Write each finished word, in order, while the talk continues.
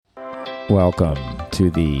Welcome to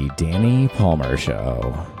the Danny Palmer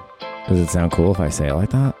Show. Does it sound cool if I say it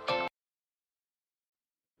like that?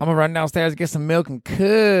 I'm gonna run downstairs and get some milk and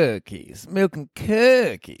cookies. Milk and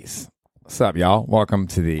cookies. What's up, y'all? Welcome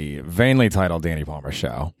to the vainly titled Danny Palmer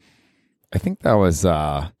Show. I think that was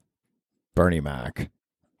Bernie Mac.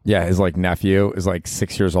 Yeah, his nephew is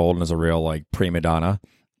 6 years old and is a real prima donna.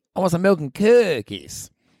 I want some milk and cookies.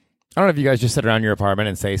 I don't know if you guys just sit around your apartment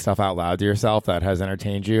and say stuff out loud to yourself that has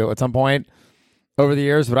entertained you at some point over the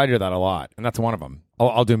years, but I do that a lot, and that's one of them.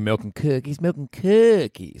 I'll do milk and cookies.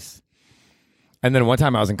 And then one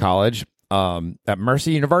time I was in college at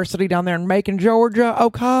Mercy University down there in Macon, Georgia,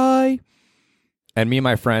 okay? And me and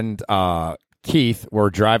my friend Keith were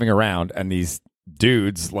driving around, and these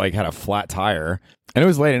dudes had a flat tire, and it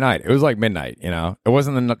was late at night. It was midnight, It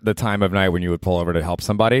wasn't the time of night when you would pull over to help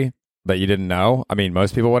somebody that you didn't know. I mean,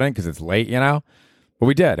 most people wouldn't because it's late, But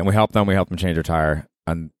we did, and we helped them. We helped them change their tire,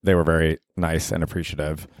 and they were very nice and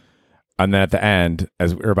appreciative. And then at the end,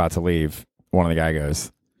 as we were about to leave, one of the guy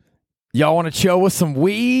goes, "Y'all want to chill with some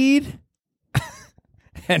weed?"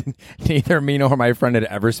 And neither me nor my friend had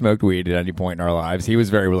ever smoked weed at any point in our lives. He was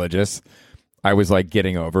very religious. I was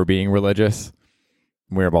getting over being religious.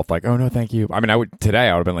 We were both "Oh no, thank you." I mean, today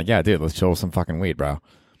I would have been "Yeah, dude, let's chill with some fucking weed, bro."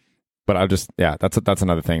 But I'll just, that's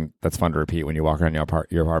another thing that's fun to repeat when you walk around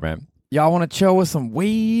your apartment. "Y'all want to chill with some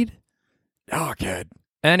weed?" Oh, good.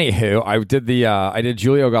 Anywho, I did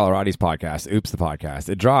Giulio Gallerati's podcast, Oops, the podcast.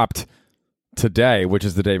 It dropped today, which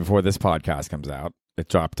is the day before this podcast comes out. It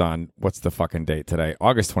dropped on, what's the fucking date today?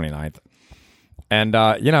 August 29th. And,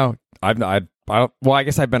 I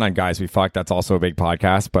guess I've been on Guys We Fuck. That's also a big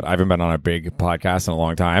podcast, but I haven't been on a big podcast in a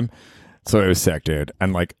long time. So it was sick, dude.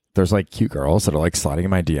 And there's cute girls that are sliding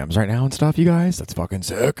in my DMs right now and stuff, you guys. That's fucking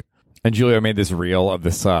sick. And Julio made this reel of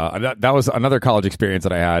this. That was another college experience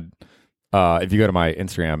that I had. If you go to my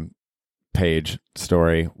Instagram page,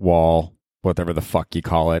 story, wall, whatever the fuck you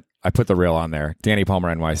call it, I put the reel on there. Danny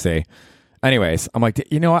Palmer NYC. Anyways, I'm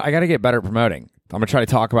you know what? I got to get better at promoting. I'm going to try to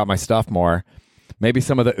talk about my stuff more. Maybe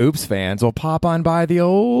some of the Oops fans will pop on by the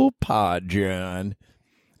old pod, John.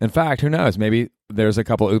 In fact, who knows? Maybe there's a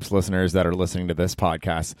couple Oops listeners that are listening to this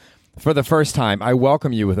podcast for the first time. I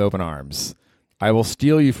welcome you with open arms. I will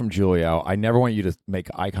steal you from Julio. I never want you to make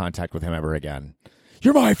eye contact with him ever again.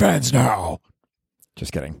 You're my fans now.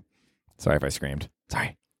 Just kidding. Sorry if I screamed.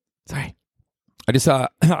 Sorry. I just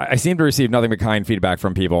I seem to receive nothing but kind feedback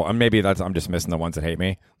from people, and maybe I'm just missing the ones that hate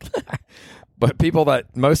me. But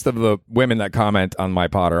most of the women that comment on my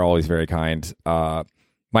pod are always very kind.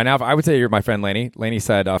 By now, I would say you're my friend Lainey. Lainey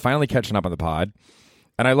said, finally catching up on the pod.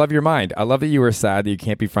 And I love your mind. I love that you were sad that you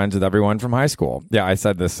can't be friends with everyone from high school. Yeah, I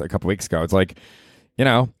said this a couple weeks ago. It's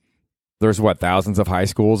there's thousands of high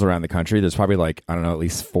schools around the country. There's probably I don't know, at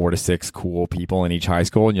least 4 to 6 cool people in each high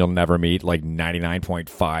school, and you'll never meet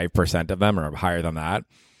 99.5% of them or higher than that.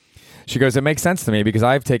 She goes, it makes sense to me because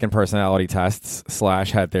I've taken personality tests /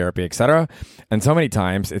 had therapy, etc. And so many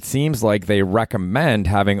times it seems like they recommend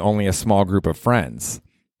having only a small group of friends.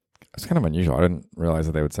 It's kind of unusual. I didn't realize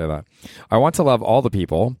that they would say that. I want to love all the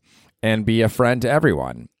people and be a friend to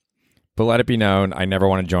everyone. But let it be known, I never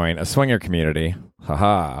want to join a swinger community.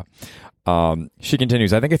 Haha. She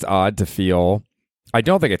continues, I don't think it's odd to feel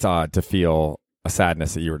a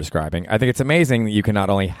sadness that you were describing. I think it's amazing that you can not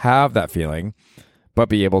only have that feeling, but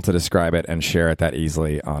be able to describe it and share it that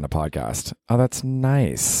easily on a podcast. Oh, that's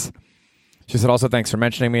nice. She said, also, thanks for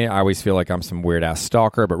mentioning me. I always feel like I'm some weird-ass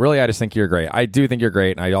stalker, but really, I just think you're great. I do think you're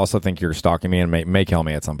great, and I also think you're stalking me and may kill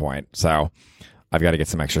me at some point. So I've got to get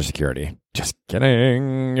some extra security. Just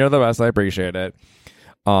kidding. You're the best. I appreciate it.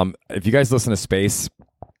 If you guys listen to Space,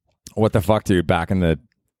 What the Fuck, dude, back in the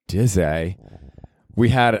day, we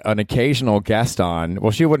had an occasional guest on.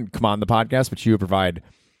 Well, she wouldn't come on the podcast, but she would provide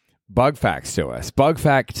bug facts to us. Bug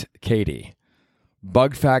Fact Katie.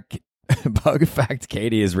 Bug Fact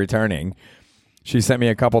Katie is returning. She sent me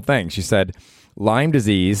a couple things. She said, Lyme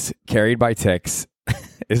disease carried by ticks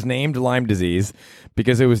is named Lyme disease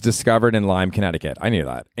because it was discovered in Lyme, Connecticut. I knew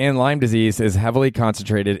that. And Lyme disease is heavily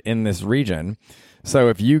concentrated in this region. So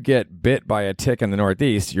if you get bit by a tick in the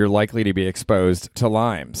Northeast, you're likely to be exposed to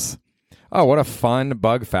Lymes. Oh, what a fun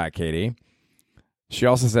bug fact, Katie. She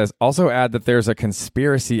also says, also add that there's a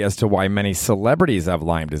conspiracy as to why many celebrities have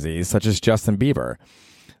Lyme disease, such as Justin Bieber.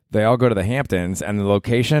 They all go to the Hamptons, and the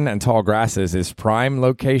location and tall grasses is prime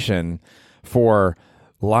location for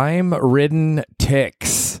Lyme-ridden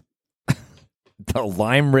ticks. The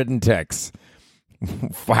Lyme-ridden ticks.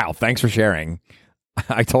 Wow, thanks for sharing.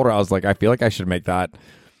 I told her, I was I feel like I should make that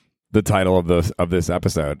the title of this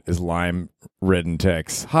episode is Lyme-ridden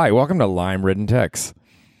ticks. Hi, welcome to Lyme-ridden ticks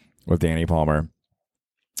with Danny Palmer.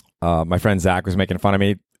 My friend Zach was making fun of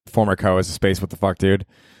me, former co-host of Space What the Fuck Dude,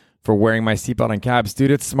 for wearing my seatbelt in cabs.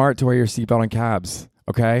 Dude, it's smart to wear your seatbelt in cabs,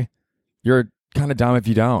 okay? You're kind of dumb if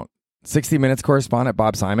you don't. 60 Minutes correspondent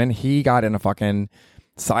Bob Simon, he got in a fucking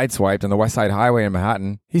sideswiped on the West Side Highway in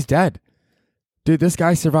Manhattan. He's dead. Dude, this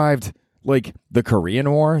guy survived like the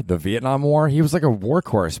Korean War, the Vietnam War. He was like a war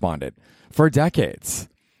correspondent for decades.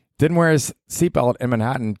 Didn't wear his seatbelt in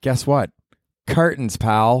Manhattan. Guess what? Curtains,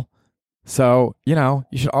 pal. So, you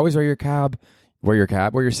should always wear your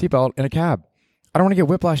seatbelt in a cab. I don't want to get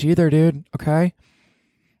whiplash either, dude. Okay?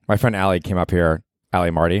 My friend Allie came up here.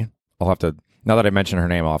 Allie Marty. I'll have to, now that I mention her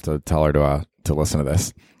name, I'll have to tell her to listen to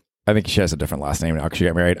this. I think she has a different last name now because she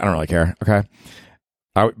got married. I don't really care. Okay?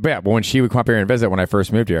 But when she would come up here and visit when I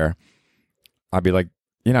first moved here, I'd be like,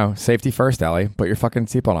 safety first, Allie. Put your fucking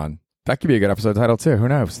seatbelt on. That could be a good episode title too. Who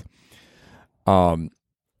knows?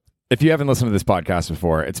 If you haven't listened to this podcast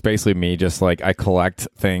before, it's basically me just like I collect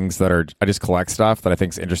things I just collect stuff that I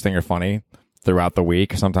think is interesting or funny throughout the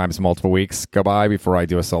week. Sometimes multiple weeks go by before I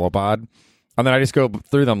do a solo pod. And then I just go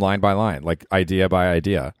through them line by line, like idea by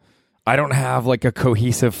idea. I don't have like a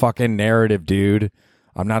cohesive fucking narrative, dude.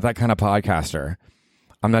 I'm not that kind of podcaster.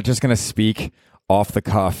 I'm not just going to speak off the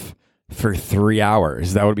cuff for 3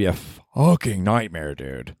 hours. That would be a fucking nightmare,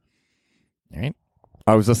 dude. All right.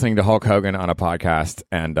 I was listening to Hulk Hogan on a podcast,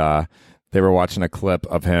 and they were watching a clip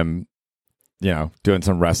of him, doing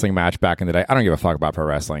some wrestling match back in the day. I don't give a fuck about pro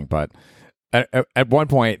wrestling, but at one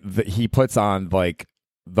point, he puts on like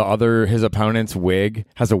his opponent's wig,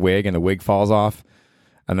 has a wig, and the wig falls off,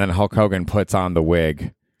 and then Hulk Hogan puts on the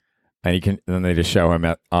wig, and then they just show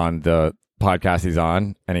him on the podcast he's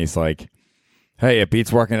on, and he's like, "Hey, it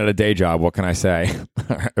beats working at a day job. What can I say?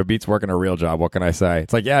 It beats working a real job. What can I say?"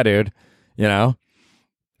 It's like, yeah, dude,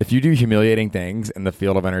 if you do humiliating things in the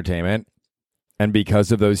field of entertainment, and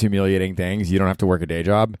because of those humiliating things, you don't have to work a day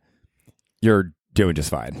job, you're doing just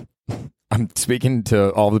fine. I'm speaking to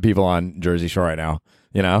all the people on Jersey Shore right now.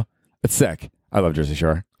 It's sick. I love Jersey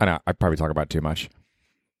Shore. I know I probably talk about it too much.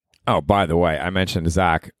 Oh, by the way, I mentioned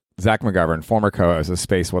Zach McGovern, former co-host of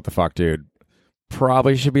Space What the Fuck Dude,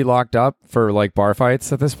 probably should be locked up for like bar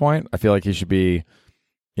fights at this point. I feel like he should be,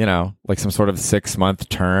 like some sort of 6-month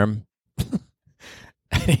term.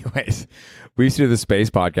 Anyways, we used to do the Space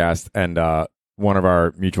podcast, and one of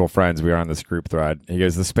our mutual friends, we were on this group thread. He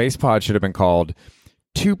goes, the Space pod should have been called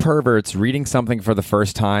Two Perverts Reading Something for the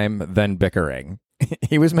First Time, Then Bickering.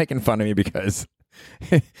 He was making fun of me because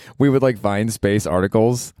we would like find space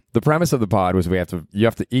articles. The premise of the pod was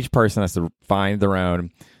each person has to find their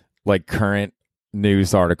own like current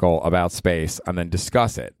news article about space and then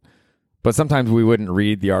discuss it. But sometimes we wouldn't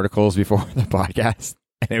read the articles before the podcast.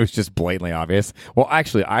 And it was just blatantly obvious. Well,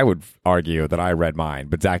 actually, I would argue that I read mine,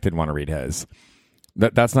 but Zach didn't want to read his.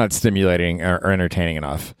 That's not stimulating or entertaining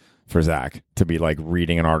enough for Zach to be like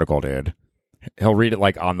reading an article, dude. He'll read it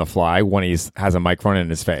like on the fly when has a microphone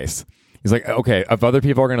in his face. He's like, okay, if other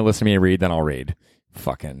people are going to listen to me read, then I'll read.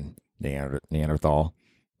 Fucking Neanderthal.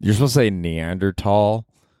 You're supposed to say Neanderthal.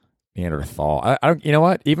 I don't. You know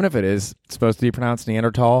what? Even if it is supposed to be pronounced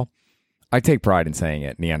Neanderthal, I take pride in saying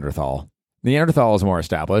it Neanderthal. Neanderthal is more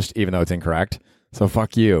established, even though it's incorrect. So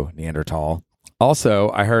fuck you, Neanderthal. Also,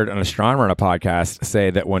 I heard an astronomer on a podcast say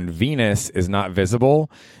that when Venus is not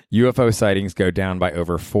visible, UFO sightings go down by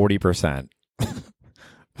over 40%.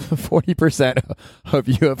 40% of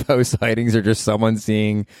UFO sightings are just someone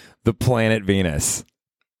seeing the planet Venus.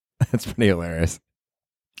 That's pretty hilarious.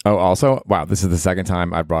 Oh, also, wow, this is the second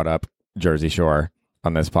time I brought up Jersey Shore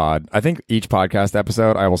on this pod. I think each podcast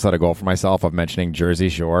episode, I will set a goal for myself of mentioning Jersey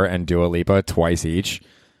Shore and Dua Lipa twice each.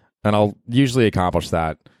 And I'll usually accomplish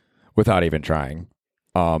that without even trying.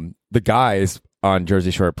 The guys on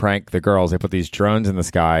Jersey Shore prank the girls. They put these drones in the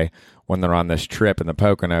sky when they're on this trip in the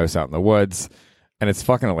Poconos out in the woods. And it's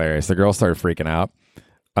fucking hilarious. The girls started freaking out.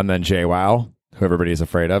 And then JWoww, who everybody's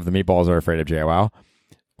afraid of, the meatballs are afraid of JWoww.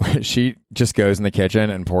 She just goes in the kitchen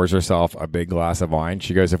and pours herself a big glass of wine.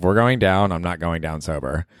 She goes, if we're going down, I'm not going down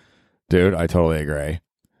sober. Dude, I totally agree.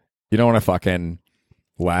 You don't want to fucking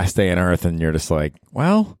last day on earth and you're just like,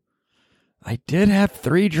 well, I did have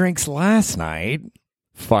 3 drinks last night.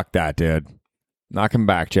 Fuck that, dude. Not coming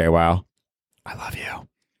back, JWoww. I love you.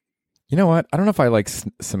 You know what? I don't know if I like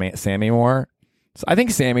Sammy more. So I think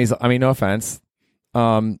Sammy's, no offense,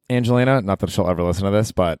 Angelina, not that she'll ever listen to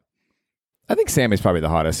this, but I think Sammy's probably the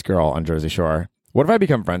hottest girl on Jersey Shore. What if I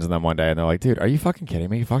become friends with them one day and they're like, dude, are you fucking kidding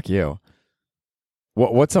me? Fuck you.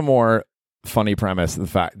 What's a more funny premise?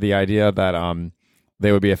 The idea that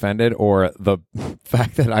they would be offended, or the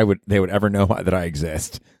fact that they would ever know that I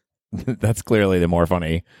exist? That's clearly the more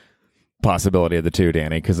funny possibility of the two,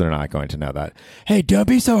 Danny, because they're not going to know that. Hey, don't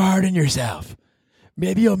be so hard on yourself.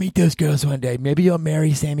 Maybe you'll meet those girls one day. Maybe you'll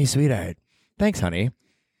marry Sammy Sweetheart. Thanks, honey.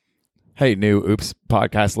 Hey, new Oops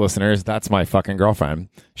podcast listeners, that's my fucking girlfriend.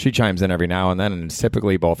 She chimes in every now and then and is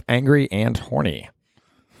typically both angry and horny.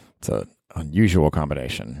 It's an unusual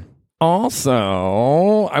combination.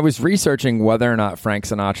 Also, I was researching whether or not Frank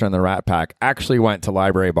Sinatra and the Rat Pack actually went to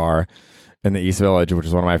Library Bar in the East Village, which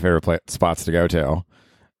is one of my favorite spots to go to.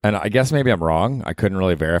 And I guess maybe I'm wrong. I couldn't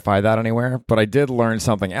really verify that anywhere, but I did learn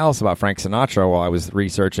something else about Frank Sinatra while I was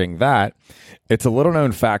researching that. It's a little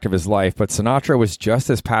known fact of his life, but Sinatra was just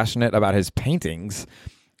as passionate about his paintings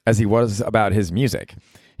as he was about his music.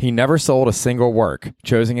 He never sold a single work,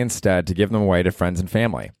 choosing instead to give them away to friends and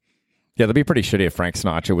family. Yeah, that'd be pretty shitty if Frank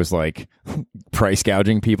Sinatra was like price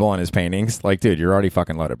gouging people on his paintings. Like, dude, you're already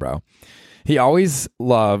fucking loaded, bro. He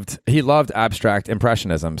loved abstract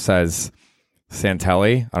impressionism, says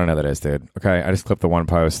Santelli. I don't know who that is, dude. Okay, I just clipped the one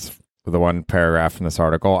post, the one paragraph from this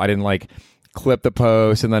article. I didn't like clip the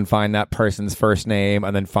post and then find that person's first name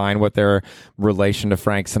and then find what their relation to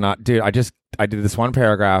Frank Sinatra. Dude, I did this one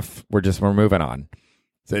paragraph. We're moving on.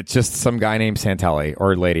 So it's just some guy named Santelli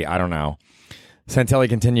or lady. I don't know. Santelli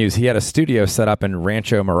continues, he had a studio set up in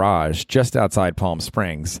Rancho Mirage just outside Palm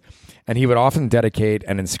Springs, and he would often dedicate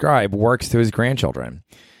and inscribe works to his grandchildren.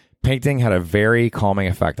 Painting had a very calming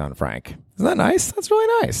effect on Frank. Isn't that nice? That's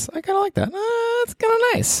really nice. I kind of like that. That's kind of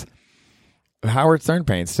nice. Howard Stern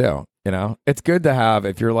paints too. You know, it's good to have,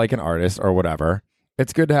 if you're like an artist or whatever,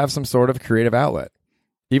 it's good to have some sort of creative outlet.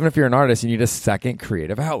 Even if you're an artist, you need a second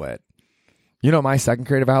creative outlet. You know what my second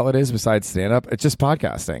creative outlet is besides stand-up? It's just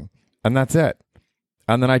podcasting. And that's it.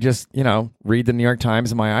 And then I just, read the New York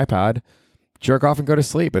Times on my iPad, jerk off and go to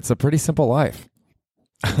sleep. It's a pretty simple life.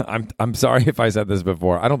 I'm sorry if I said this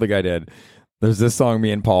before. I don't think I did. There's this song,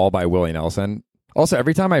 Me and Paul by Willie Nelson. Also,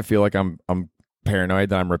 every time I feel like I'm paranoid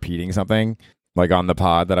that I'm repeating something, like on the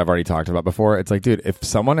pod that I've already talked about before, it's like, dude, if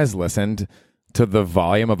someone has listened to the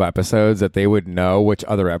volume of episodes that they would know which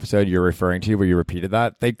other episode you're referring to where you repeated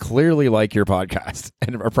that, they clearly like your podcast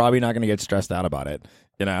and are probably not going to get stressed out about it,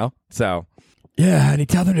 So, yeah, honey,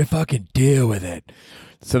 tell them to fucking deal with it.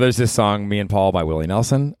 So there's this song, Me and Paul by Willie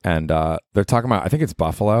Nelson, and they're talking about, I think it's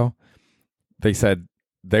Buffalo. They said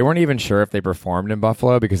they weren't even sure if they performed in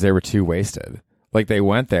Buffalo because they were too wasted. Like they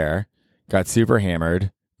went there, got super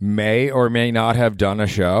hammered, may or may not have done a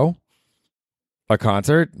show, a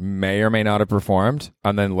concert, may or may not have performed,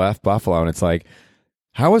 and then left Buffalo. And it's like,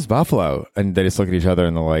 how was Buffalo? And they just look at each other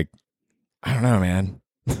and they're like, I don't know, man.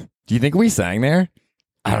 Do you think we sang there?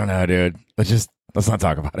 I don't know, dude. Let's not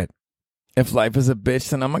talk about it. If life is a bitch,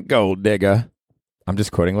 then I'm a gold digger. I'm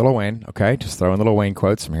just quoting Lil Wayne, okay? Just throwing Lil Wayne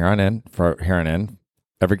quotes from here on in,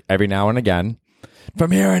 every now and again.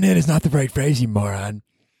 From here on in is not the right phrase, you moron.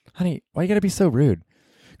 Honey, why you gotta be so rude?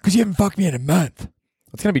 Because you haven't fucked me in a month.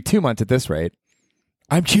 It's gonna be 2 months at this rate.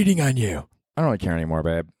 I'm cheating on you. I don't really care anymore,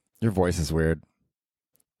 babe. Your voice is weird.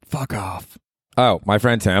 Fuck off. Oh, my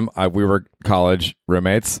friend Tim, we were college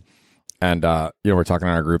roommates. And, we're talking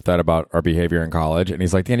in our group about our behavior in college. And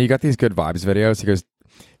he's like, Danny, you got these good vibes videos? He goes,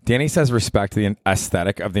 Danny says respect the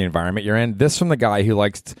aesthetic of the environment you're in. This from the guy who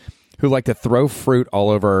liked to throw fruit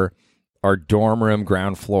all over our dorm room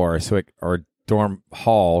ground floor, or dorm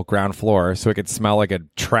hall ground floor, so it could smell like a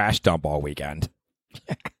trash dump all weekend.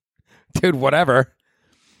 Dude, whatever.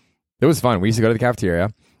 It was fun. We used to go to the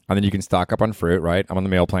cafeteria. And then you can stock up on fruit, right? I'm on the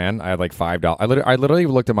meal plan. I had like $5. I literally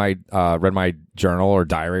looked at read my journal or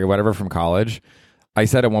diary or whatever from college. I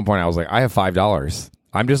said at one point, I was like, I have $5.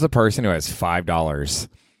 I'm just the person who has $5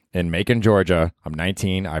 in Macon, Georgia. I'm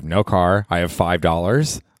 19. I have no car. I have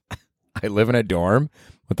 $5. I live in a dorm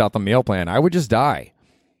without the meal plan. I would just die.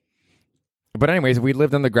 But anyways, we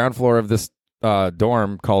lived on the ground floor of this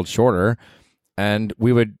dorm called Shorter, and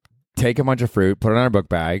we would take a bunch of fruit, put it on our book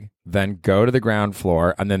bag, then go to the ground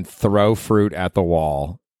floor and then throw fruit at the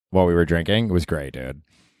wall while we were drinking. It was great, dude.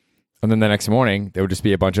 And then the next morning, there would just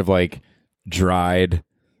be a bunch of like dried,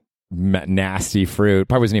 nasty fruit.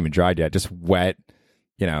 Probably wasn't even dried yet. Just wet,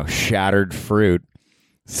 shattered fruit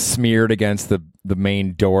smeared against the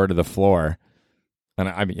main door to the floor.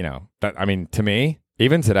 And to me,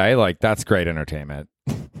 even today, like that's great entertainment.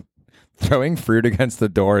 Throwing fruit against the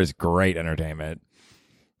door is great entertainment.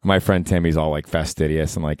 My friend Timmy's all like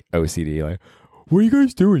fastidious and like OCD. Like, what are you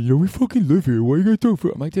guys doing? We fucking live here. Why are you guys throwing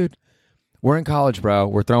fruit? I'm like, dude, we're in college, bro.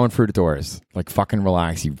 We're throwing fruit at doors. Like, fucking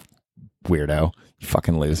relax, you weirdo. You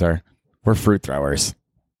fucking loser. We're fruit throwers.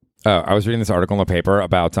 Oh, I was reading this article in the paper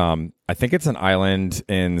about, I think it's an island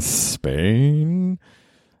in Spain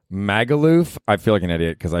Magaluf, I feel like an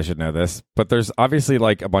idiot because I should know this, but there's obviously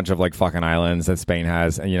like a bunch of like fucking islands that Spain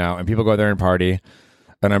has, and and people go there and party.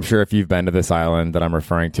 And I'm sure if you've been to this island that I'm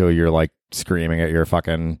referring to, you're like screaming at your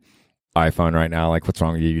fucking iPhone right now, like, what's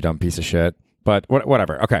wrong with you, you dumb piece of shit? But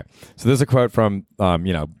whatever. Okay. So there's a quote from,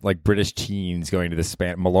 like British teens going to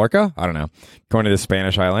the Mallorca? I don't know. Going to the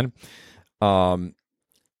Spanish island.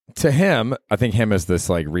 To him, I think him as this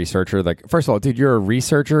like researcher, like, first of all, dude, you're a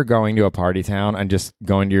researcher going to a party town and just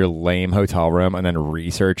going to your lame hotel room and then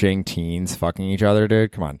researching teens fucking each other,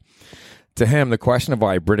 dude. Come on. To him, the question of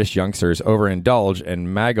why British youngsters overindulge in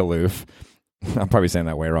Magaluf, I'm probably saying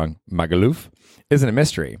that way wrong, Magaluf, isn't a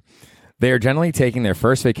mystery. They are generally taking their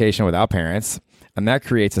first vacation without parents, and that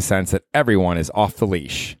creates a sense that everyone is off the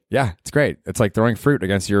leash. Yeah, it's great. It's like throwing fruit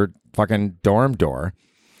against your fucking dorm door.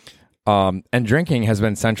 And drinking has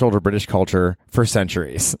been central to British culture for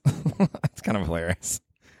centuries. It's kind of hilarious.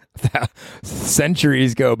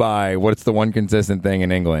 Centuries go by. What's the one consistent thing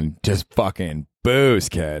in England? Just fucking booze,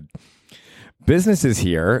 kid. Businesses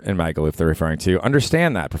here in Magaluf, they're referring to,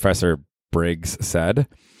 understand that, Professor Briggs said.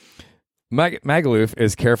 Magaluf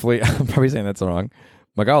is carefully, I'm probably saying that's wrong.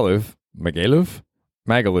 Magaluf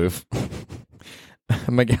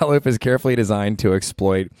is carefully designed to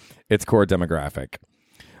exploit its core demographic.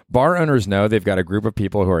 Bar owners know they've got a group of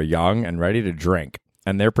people who are young and ready to drink,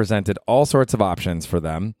 and they're presented all sorts of options for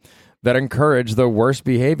them that encourage the worst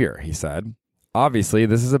behavior, he said. Obviously,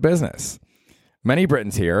 this is a business. Many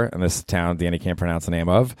Britons here, in this town Danny can't pronounce the name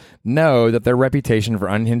of, know that their reputation for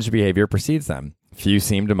unhinged behavior precedes them. Few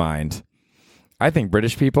seem to mind. I think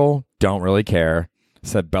British people don't really care,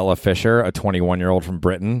 said Bella Fisher, a 21-year-old from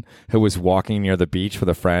Britain who was walking near the beach with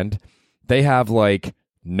a friend. They have, like,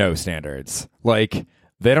 no standards. Like,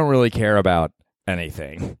 they don't really care about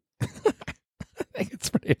anything. I think it's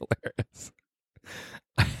pretty hilarious.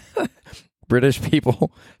 British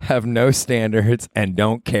people have no standards and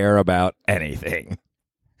don't care about anything.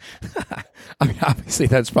 I mean, obviously,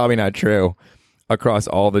 that's probably not true across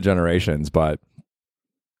all the generations, but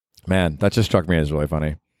man, that just struck me as really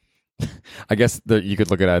funny. I guess that you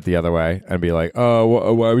could look at it the other way and be like,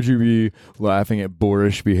 oh, why would you be laughing at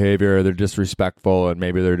boorish behavior? They're disrespectful and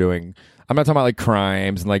maybe they're doing, I'm not talking about like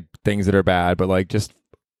crimes and like things that are bad, but like just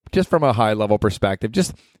from a high level perspective,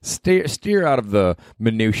 just steer out of the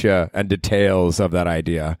minutia and details of that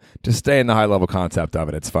idea. Just stay in the high level concept of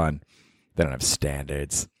it. It's fun. They don't have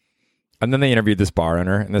standards. And then they interviewed this bar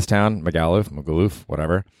owner in this town, Magaluf,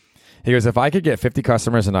 whatever. He goes, if I could get 50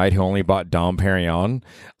 customers a night who only bought Dom Perignon,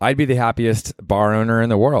 I'd be the happiest bar owner in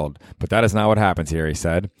the world. But that is not what happens here, he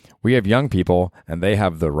said. We have young people, and they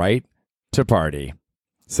have the right to party.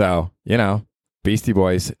 So, Beastie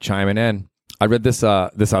Boys chiming in. I read this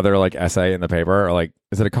other like essay in the paper, or like,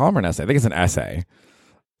 is it a column or an essay? I think it's an essay.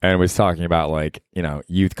 And it was talking about like,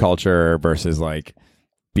 youth culture versus like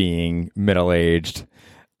being middle-aged.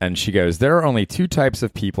 And she goes, there are only two types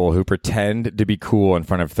of people who pretend to be cool in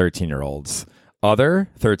front of 13-year-olds. Other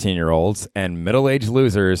 13-year-olds and middle-aged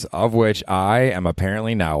losers, of which I am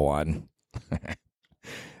apparently now one.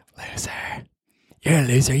 Loser. You're a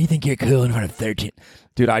loser. You think you're cool in front of 13.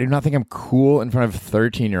 Dude, I do not think I'm cool in front of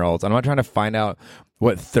 13-year-olds. I'm not trying to find out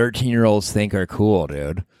what 13-year-olds think are cool,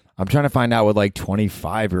 dude. I'm trying to find out what like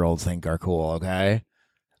 25-year-olds think are cool, okay?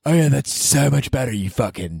 Oh yeah, that's so much better, you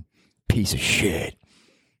fucking piece of shit.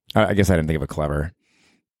 I guess I didn't think of a clever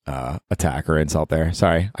attack or insult there.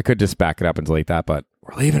 Sorry. I could just back it up and delete that, but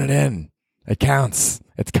we're leaving it in. It counts.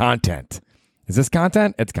 It's content. Is this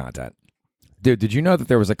content? It's content. Dude, did you know that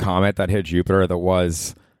there was a comet that hit Jupiter that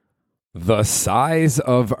was the size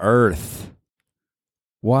of Earth?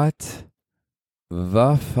 What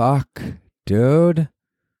the fuck, dude?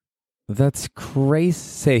 That's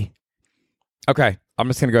crazy. Okay, I'm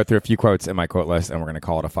just going to go through a few quotes in my quote list, and we're going to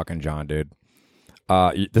call it a fucking John, dude.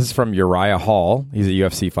 This is from Uriah Hall. He's a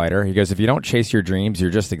UFC fighter. He goes, if you don't chase your dreams, you're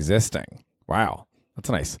just existing. Wow. That's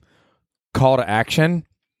nice. Call to action.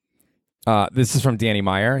 This is from Danny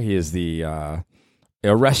Meyer. He is a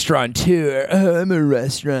restaurateur. Oh, I'm a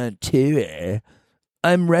restaurateur.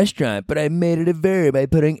 I'm restaurant, but I made it a verb by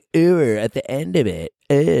putting "er" at the end of it.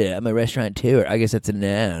 I'm a restaurateur. I guess it's a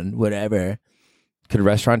noun. Whatever. Could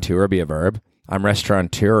restaurateur be a verb? I'm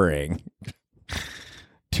restaurateuring.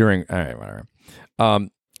 Touring. All right, whatever.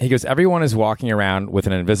 He goes, everyone is walking around with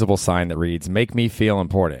an invisible sign that reads, make me feel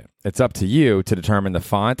important. It's up to you to determine the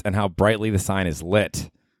font and how brightly the sign is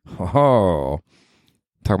lit. Oh,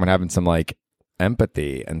 talking about having some like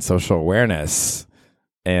empathy and social awareness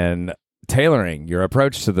and tailoring your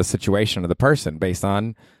approach to the situation of the person based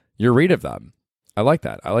on your read of them. I like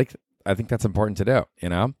that. I think that's important to do,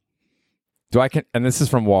 and this is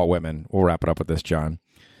from Walt Whitman. We'll wrap it up with this, John.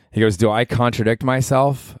 He goes, do I contradict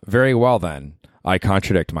myself? Very well, then. I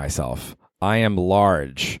contradict myself. I am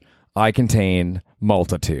large. I contain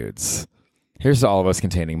multitudes. Here's to all of us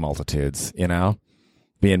containing multitudes, you know?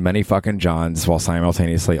 Being many fucking Johns while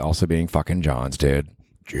simultaneously also being fucking Johns, dude.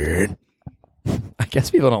 Dude. I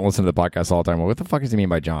guess people don't listen to the podcast all the time. Well, what the fuck does he mean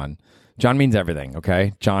by John? John means everything,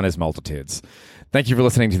 okay? John is multitudes. Thank you for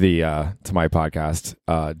listening to the to my podcast.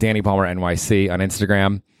 Danny Palmer NYC on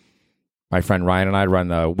Instagram. My friend Ryan and I run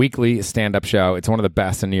the weekly stand-up show. It's one of the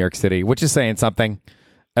best in New York City, which is saying something.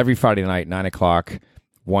 Every Friday night, 9 o'clock,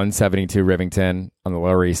 172 Rivington on the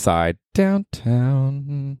Lower East Side.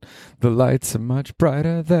 Downtown, the lights are much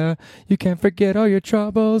brighter there. You can't forget all your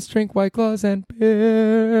troubles. Drink White Claws and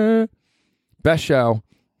beer. Best show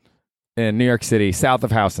in New York City, south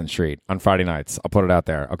of Houston Street on Friday nights. I'll put it out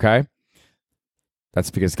there, okay? That's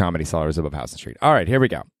because Comedy Cellar is above Houston Street. All right, here we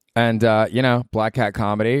go. And, Black Cat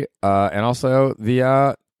Comedy, and also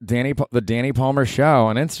the Danny Palmer Show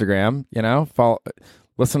on Instagram,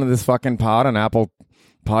 listen to this fucking pod on Apple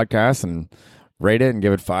Podcasts and rate it and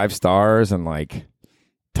give it 5 stars and,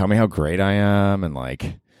 tell me how great I am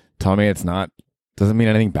and, tell me doesn't mean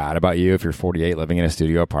anything bad about you if you're 48 living in a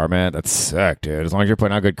studio apartment. That's sick, dude. As long as you're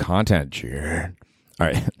putting out good content, Jared. All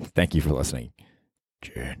right, thank you for listening.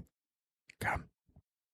 Jared, come.